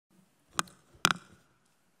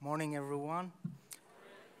Morning, everyone.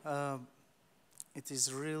 Uh, it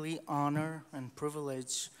is really honor and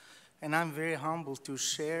privilege, and I'm very humbled to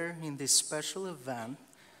share in this special event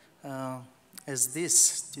as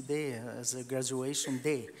this today, as a graduation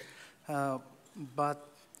day. But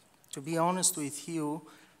to be honest with you,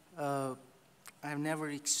 I've never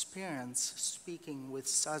experienced speaking with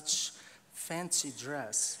such fancy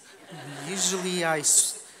dress. Usually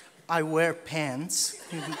I wear pants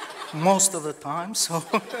most of the time, so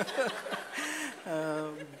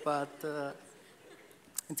but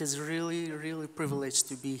it is really privileged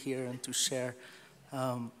to be here and to share.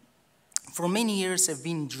 For many years, it's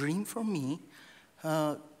been a dream for me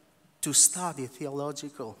to study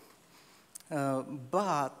theological,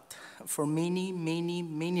 but for many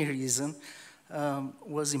reasons,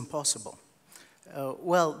 was impossible.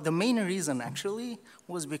 Well, the main reason actually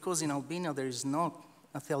was because in Albania there is not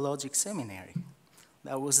a theological seminary.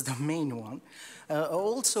 That was the main one.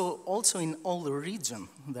 Also in all the region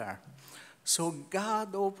there. So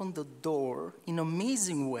God opened the door in an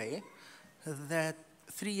amazing way that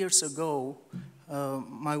 3 years ago,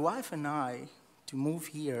 my wife and I, to move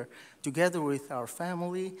here, together with our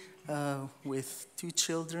family, with 2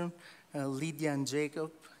 children, Lydia and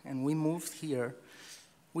Jacob, and we moved here.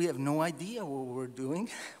 We have no idea what we're doing.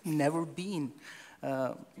 Never been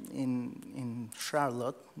in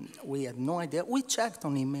Charlotte. We had no idea. We checked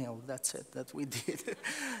on email, that's it, that we did.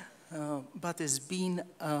 But it's been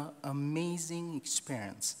an amazing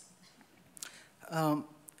experience.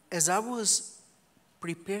 As I was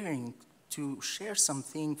preparing to share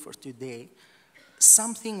something for today,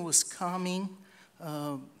 something was coming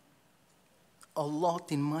a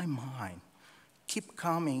lot in my mind, keep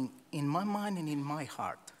coming in my mind and in my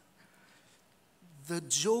heart. The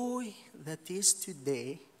joy that is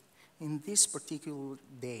today, in this particular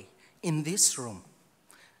day, in this room,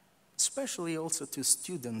 especially also to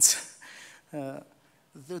students,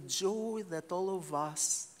 the joy that all of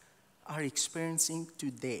us are experiencing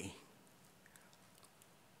today.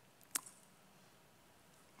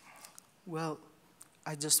 Well,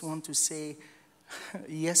 I just want to say,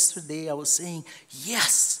 yesterday I was saying,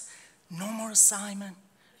 yes, no more assignment,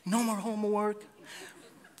 no more homework.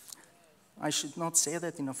 I should not say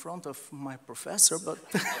that in front of my professor, but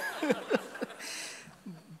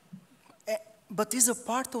it's a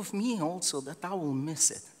part of me also that I will miss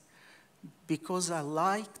it. Because I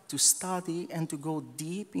like to study and to go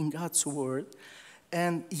deep in God's Word.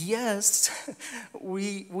 And yes,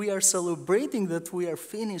 we are celebrating that we are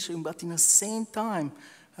finishing, but in the same time,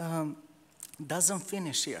 doesn't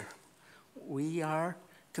finish here. We are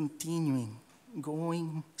continuing,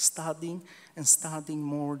 going, studying, and studying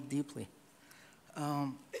more deeply.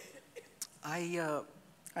 I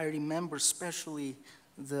remember especially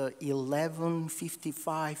the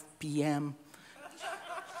 11:55 p.m.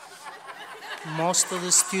 Most of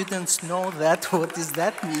the students know that. What does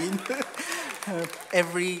that mean?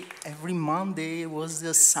 Every Monday was the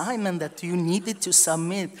assignment that you needed to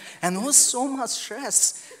submit, and it was so much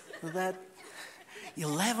stress that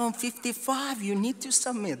 11:55 you need to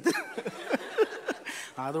submit.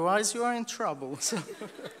 Otherwise, you are in trouble.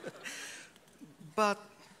 But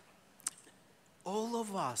all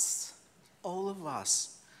of us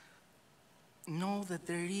know that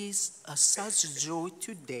there is such joy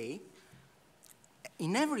today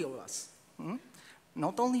in every of us.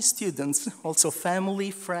 Not only students, also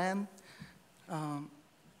family, friend,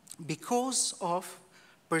 because of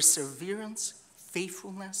perseverance,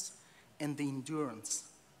 faithfulness, and the endurance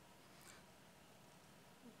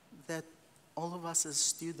that all of us as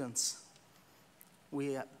students,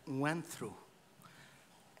 we went through.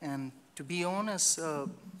 And to be honest, for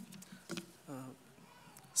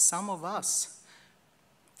some of us,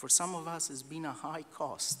 it's been a high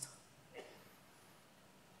cost.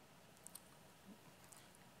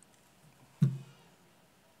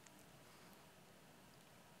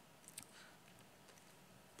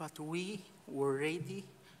 But we were ready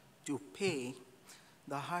to pay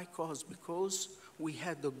the high cost because we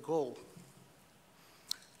had the goal.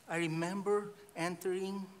 I remember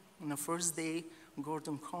entering on the first day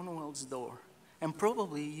Gordon-Conwell's door, and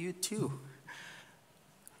probably you too.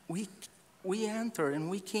 We entered and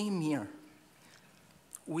we came here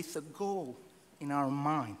with a goal in our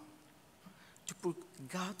mind to put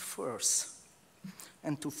God first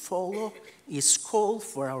and to follow His call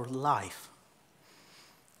for our life.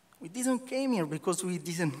 We didn't came here because we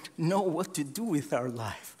didn't know what to do with our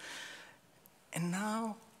life. And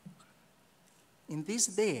now, in this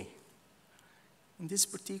day, in this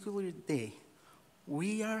particular day,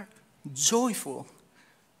 we are joyful,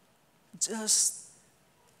 just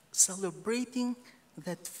celebrating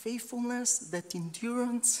that faithfulness, that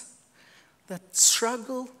endurance, that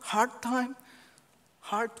struggle, hard time,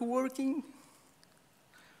 hard working.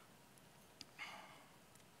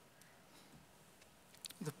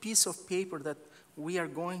 The piece of paper that we are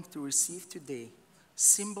going to receive today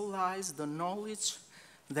symbolize the knowledge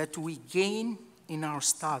that we gain in our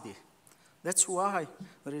study. That's why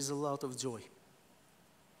there is a lot of joy.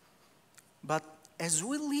 But as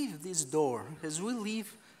we leave this door, as we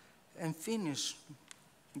leave and finish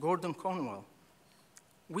Gordon-Conwell,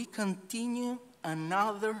 we continue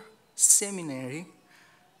another seminary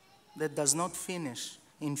that does not finish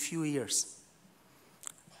in few years.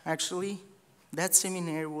 Actually, that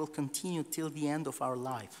seminary will continue till the end of our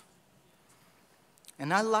life.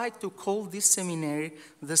 And I like to call this seminary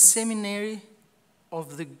the seminary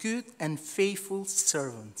of the good and faithful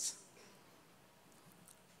servants.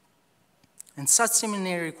 And such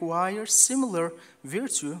seminary requires similar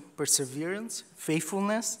virtue, perseverance,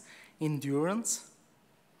 faithfulness, endurance,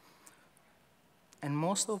 and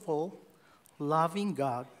most of all, loving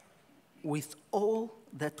God with all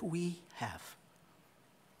that we have.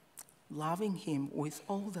 Loving Him with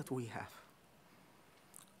all that we have.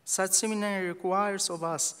 Such seminary requires of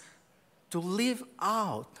us to live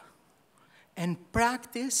out and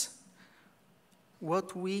practice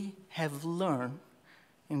what we have learned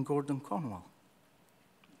in Gordon-Conwell.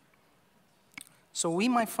 So we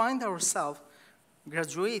might find ourselves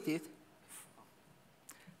graduated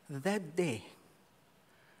that day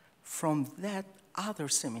from that other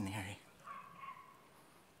seminary.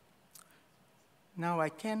 Now I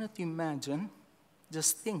cannot imagine,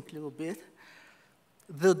 just think a little bit,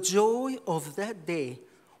 the joy of that day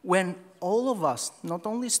when all of us, not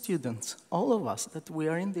only students, all of us that we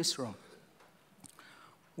are in this room,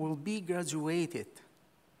 will be graduated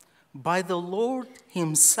by the Lord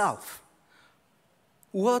Himself.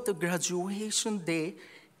 What a graduation day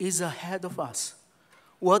is ahead of us.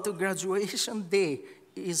 What a graduation day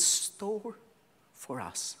is stored for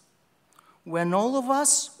us. When all of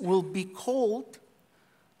us will be called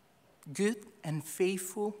good and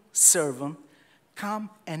faithful servant, come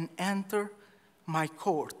and enter my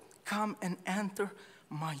court. Come and enter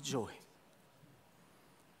my joy.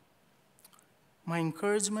 My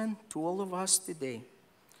encouragement to all of us today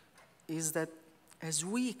is that as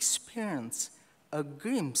we experience a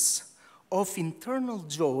glimpse of internal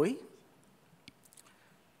joy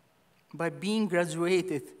by being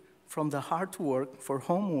graduated from the hard work, for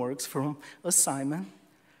homeworks, from assignment,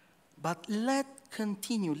 but let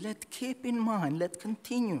keep in mind, let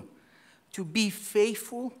continue to be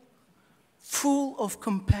faithful, full of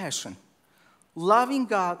compassion, loving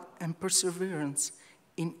God and perseverance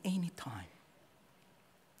in any time.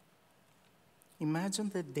 Imagine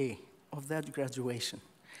the day of that graduation,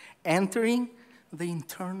 entering the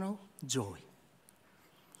eternal joy.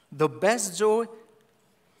 The best joy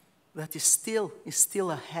that is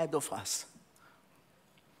still ahead of us.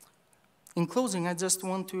 In closing, I just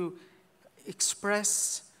want to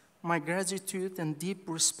express my gratitude and deep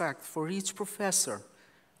respect for each professor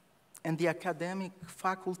and the academic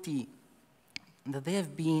faculty that they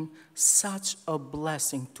have been such a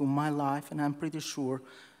blessing to my life, and I'm pretty sure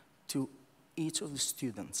to each of the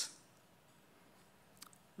students.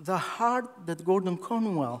 The heart that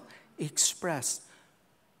Gordon-Conwell expressed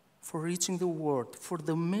for reaching the world, for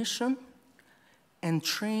the mission and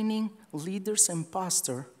training leaders and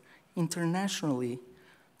pastors internationally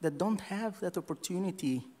that don't have that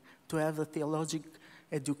opportunity to have a theological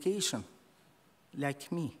education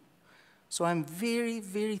like me. So I'm very,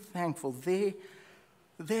 very thankful. They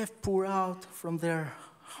have poured out from their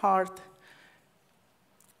heart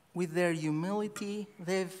with their humility.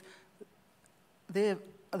 They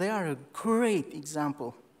are a great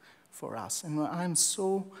example for us. And I'm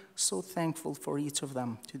so thankful for each of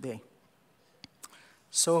them today.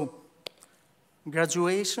 So,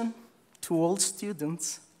 graduation to all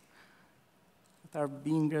students that are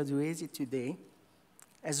being graduated today.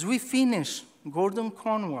 As we finish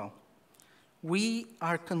Gordon-Conwell, we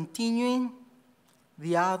are continuing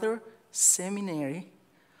the other seminary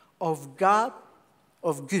of good,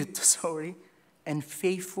 and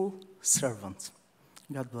faithful servants.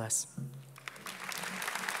 God bless.